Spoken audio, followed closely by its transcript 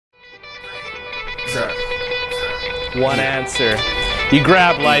One answer. You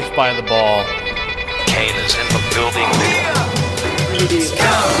grab life by the ball. Kane is in the building.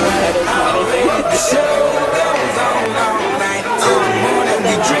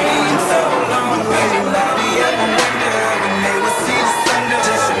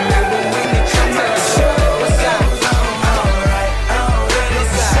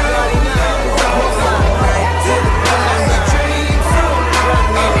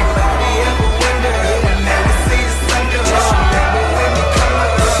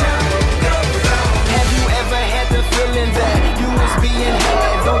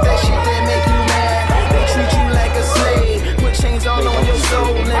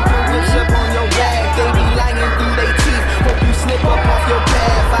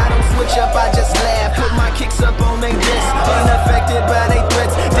 I just laugh, put my kicks up on they disc, unaffected by they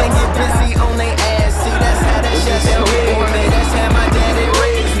threats, then get busy on they ass. See, that's how that shit been with me, that's how my daddy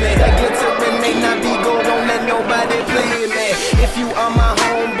raised me. That guitar may not be gold, don't let nobody play me. If you are my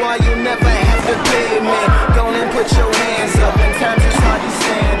homeboy, you never have to pay me. Go and put your hands up, in times it's hard to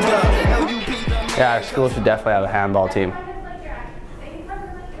stand up. Yeah, our school should definitely have a handball team.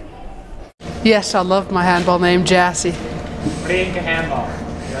 Yes, I love my handball name, Jassy. What do you think of handball?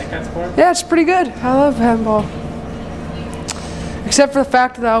 You like that sport? Yeah, it's pretty good. I love handball. Except for the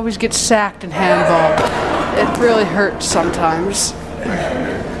fact that I always get sacked in handball. It really hurts sometimes.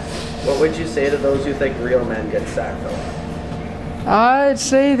 What would you say to those who think real men get sacked though? I'd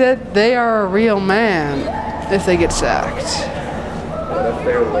say that they are a real man if they get sacked. What if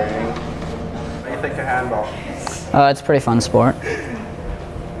they're wearing? What do you think of handball? It's a pretty fun sport.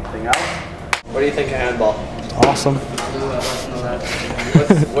 Anything else? What do you think of handball? Awesome.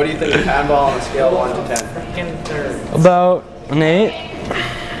 What do you think of handball on a scale of 1 to 10? About an 8.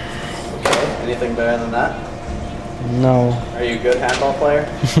 Okay. Anything better than that? No. Are you a good handball player?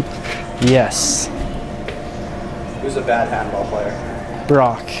 Yes. Who's a bad handball player?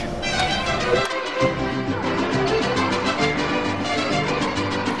 Brock.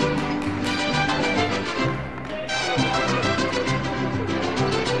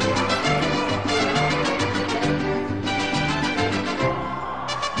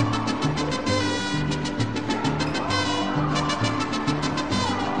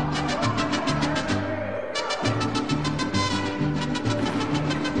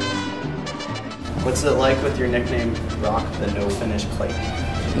 What's it like with your nickname, Brock, the no-finish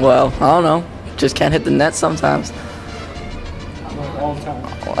Clayton? Well, I don't know. Just can't hit the net sometimes. All the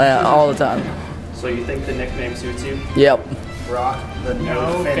time. Yeah, all the time. So you think the nickname suits you? Yep. Brock, the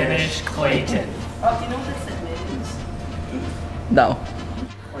no-finish Clayton. Oh, do you know what this means? No.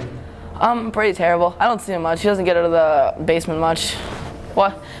 I'm pretty terrible. I don't see him much. He doesn't get out of the basement much.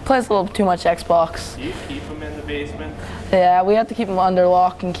 What? Plays a little too much Xbox. Do you keep him in the basement? Yeah, we have to keep him under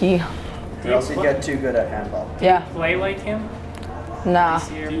lock and key. Or else you get too good at handball. Yeah. Play like him? Nah.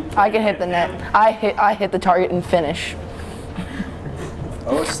 I can hit the net. I hit the target and finish.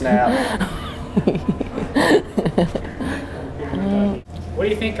 Oh snap. What do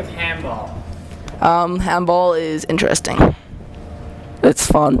you think of handball? Handball is interesting. It's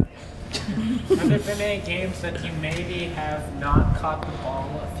fun. Have there been any games that you maybe have not caught the ball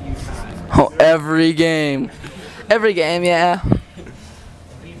a few times? Oh, every game. Every game, yeah. What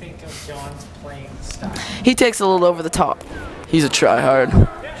do you think of John's playing style? He takes a little over the top. He's a try-hard.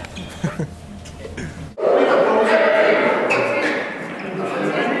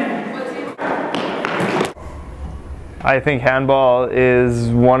 I think handball is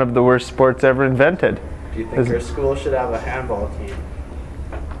one of the worst sports ever invented. Do you think your school should have a handball team?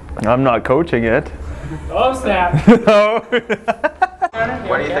 I'm not coaching it. Oh snap! No.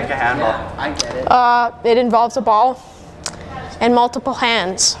 What do you think of handball? I get it. It involves a ball and multiple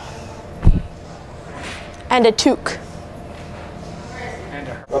hands and a toque.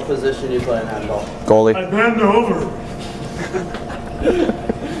 What position do you play in handball? Goalie. I bend over.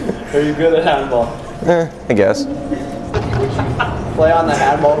 Are you good at handball? I guess. Play on the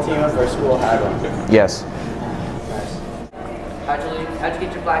handball team if our school had one. Yes. How'd you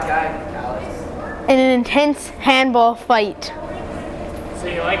get your black eye, Alex? In an intense handball fight. So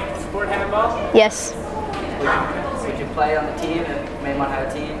you like sport handball? Yes. Would you play on the team if Maymont had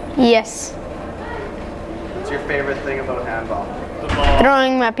a team? Yes. What's your favorite thing about handball? The ball.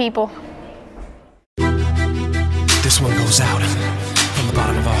 Throwing at people. This one goes out from the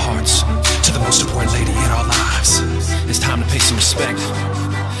bottom of our hearts to the most important lady in our lives. It's time to pay some respect.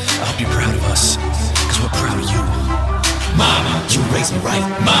 I hope you're proud of us, because we're proud of you. Mama, you raised raised me right.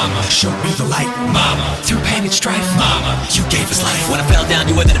 Mama, showed me the light. Mama, through pain and strife. Mama, you gave us life. When I fell down,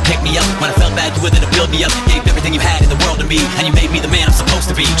 you were there to pick me up. When I felt bad, you were there to build me up. Gave everything you had in the world to me, and you made me the man I'm supposed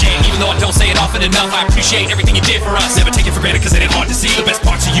to be. Even though I don't say it often enough, I appreciate everything you did for us. Never take it for granted, cause it ain't hard to see. The best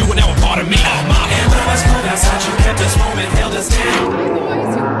parts of you are now a part of me. Oh, mama. And when I was cold outside, you kept us warm and held us down.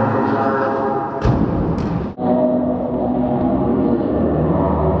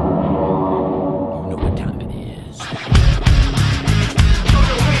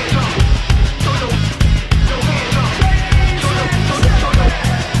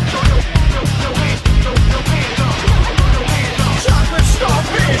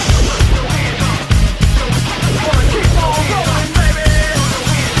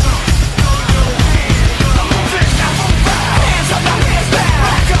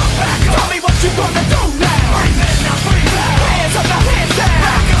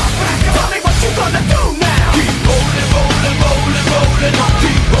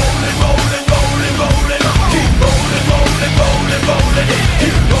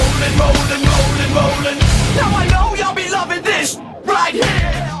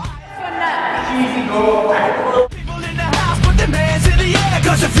 People in the house, put their hands in the air,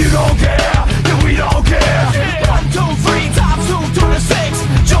 cause if you don't care